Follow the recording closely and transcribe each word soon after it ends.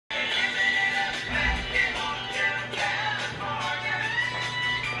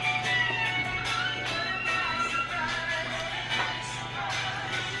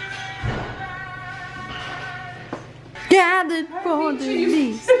on their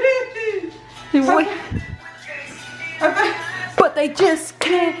knees. But they just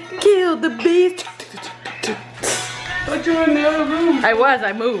can't kill the beast. But you were in the other room.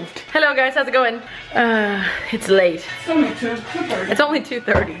 I moved. Hello guys, how's it going? It's late. It's only 2:30. It's only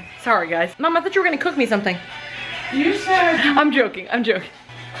 2:30. Sorry guys. Mom, I thought you were gonna cook me something. You said... I'm joking. But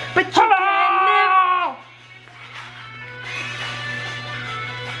you can never...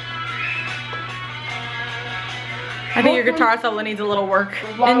 I think your guitar solo needs a little work.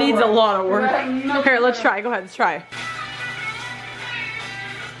 It needs a lot of work. Here, let's try. Go ahead, let's try.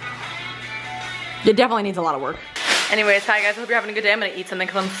 It definitely needs a lot of work. Anyways, hi guys, I hope you're having a good day. I'm gonna eat something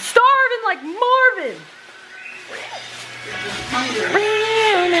because I'm starving like Marvin.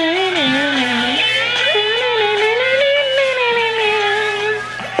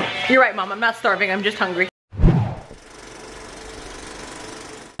 You're right, Mom, I'm not starving, I'm just hungry.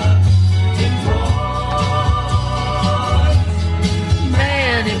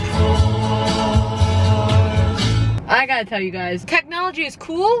 I gotta tell you guys, technology is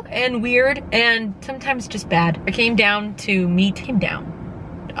cool and weird and sometimes just bad. I came down to meet,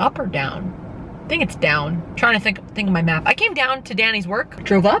 up or down? I think it's down. I'm trying to think of my map. I came down to Danny's work,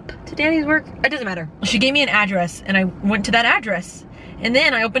 drove up to Danny's work. It doesn't matter. She gave me an address and I went to that address. And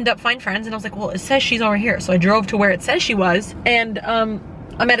then I opened up Find Friends and I was like, well, it says she's over here. So I drove to where it says she was and I'm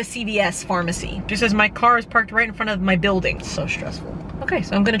at a CVS pharmacy. Just says my car is parked right in front of my building. It's so stressful. Okay,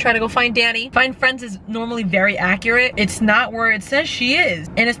 so I'm gonna try to go find Danny. Find Friends is normally very accurate. It's not where it says she is.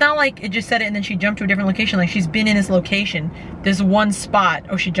 And it's not like it just said it and then she jumped to a different location. Like she's been in this location. This one spot.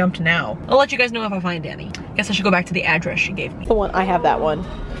 Oh, she jumped now. I'll let you guys know if I find Danny. Guess I should go back to the address she gave me. The one, I have that one.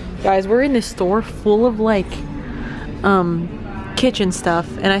 Guys, we're in this store full of like, kitchen stuff,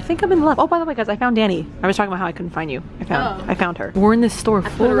 and I think I'm in love. Oh, by the way, guys, I found Danny. I was talking about how I couldn't find you. I found her. We're in this store. I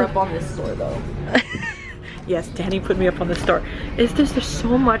put her up on this store though. Yes, Danny put me up on the store. There's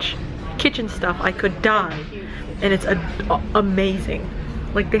so much kitchen stuff. I could die, and it's amazing.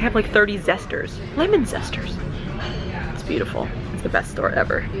 Like they have like 30 zesters, lemon zesters. It's beautiful. It's the best store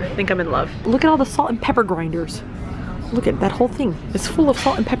ever. I think I'm in love. Look at all the salt and pepper grinders. Look at that whole thing. It's full of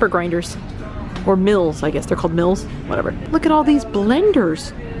salt and pepper grinders. Or mills, I guess they're called mills, whatever. Look at all these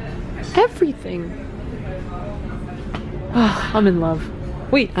blenders. Everything. Oh, I'm in love.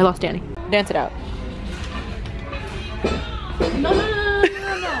 Wait, I lost Danny. Dance it out. No.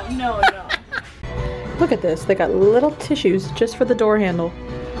 Look at this. They got little tissues just for the door handle.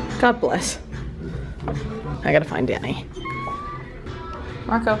 God bless. I gotta find Danny.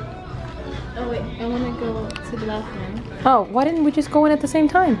 Marco. Oh wait, I want to go to the bathroom. Oh, why didn't we just go in at the same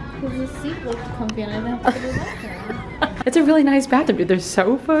time? Because the seat looked comfy and I didn't have to go to the bathroom. It's a really nice bathroom, dude. There's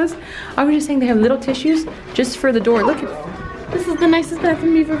sofas. I was just saying they have little tissues just for the door. Look at this is the nicest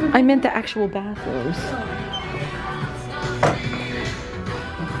bathroom you've ever been. I meant the actual bathrooms.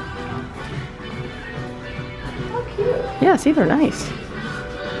 How cute. Yeah, see, they're nice.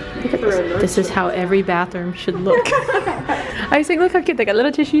 Look at this. This is how every bathroom should look. I was saying, look how cute. They got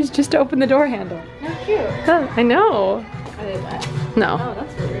little tissues just to open the door handle. How cute. Huh, I know. I did that. No. Oh,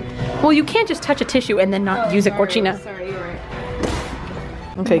 that's weird. Well, you can't just touch a tissue and then not use it, Cochina. Sorry, you're right.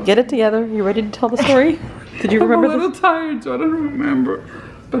 Okay, get it together. You ready to tell the story? Did you remember I'm a little tired, so I don't remember.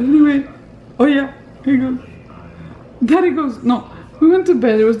 But anyway, oh yeah, here you go. Daddy goes, no, we went to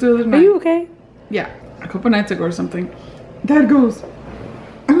bed. It was the other night. Are you okay? Yeah, a couple nights ago or something. Dad goes,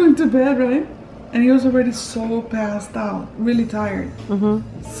 I went to bed, right? And he was already so passed out, really tired.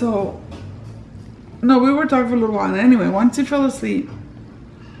 So, no, we were talking for a little while. Anyway, once he fell asleep,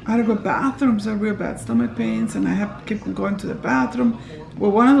 I had to go to the bathroom, so real bad stomach pains, and I had to keep going to the bathroom.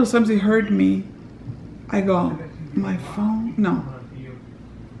 Well, one of those times he heard me, I go, my phone? No.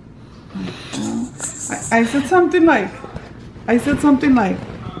 My phone? I said something like,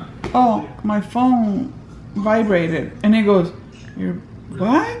 oh, my phone vibrated. And he goes, you're,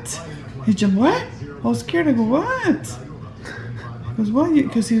 what? He jumped, what? I was scared. I go, what? He goes, what?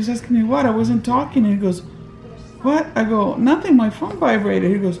 Because he was asking me what? I wasn't talking. And he goes, what? I go, nothing. My phone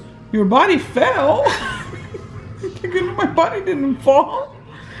vibrated. He goes, your body fell. My body didn't fall.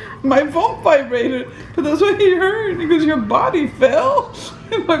 My phone vibrated. But that's what he heard. He goes, your body fell.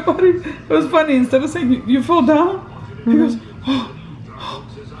 And my body, it was funny. Instead of saying, you fell down, he goes, oh,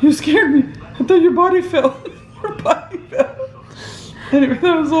 you scared me. I thought your body fell. Your body fell. Anyway,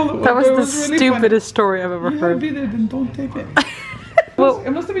 that was all it was. That was the really stupidest funny. story I've ever heard. Be there, then don't take it. Well,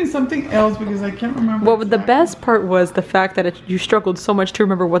 it must have been something else because I can't remember. Well, the best part was the fact that you struggled so much to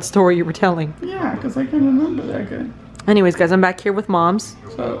remember what story you were telling. Yeah, because I can't remember that good. Anyways, guys, I'm back here with Moms.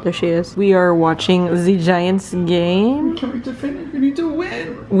 So, There she is. We are watching the Giants game. can we defend? We need to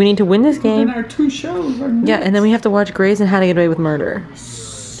win. We need to win this In game. our 2 shows. Yeah, and then we have to watch Grey's and How to Get Away with Murder.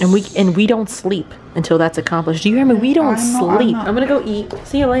 And we don't sleep until that's accomplished. Do you hear me? We don't I know, I'm sleep. not. I'm gonna go eat.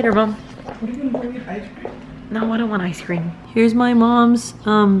 See you later, Mom. What are you gonna go eat ice cream? No, I don't want ice cream. Here's my mom's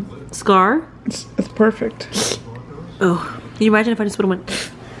scar. It's perfect. Oh, can you imagine if I just would have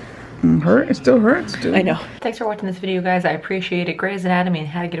went? Hurt? It still hurts, dude. I know. Thanks for watching this video, guys. I appreciate it. Grey's Anatomy and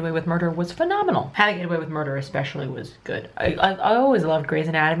How to Get Away with Murder was phenomenal. How to Get Away with Murder especially was good. I always loved Grey's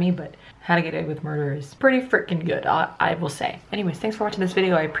Anatomy, but How to Get Away with Murder is pretty freaking good, I will say. Anyways, thanks for watching this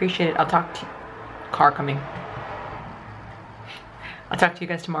video. I appreciate it. I'll talk to you. Car coming. I'll talk to you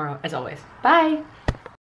guys tomorrow, as always. Bye.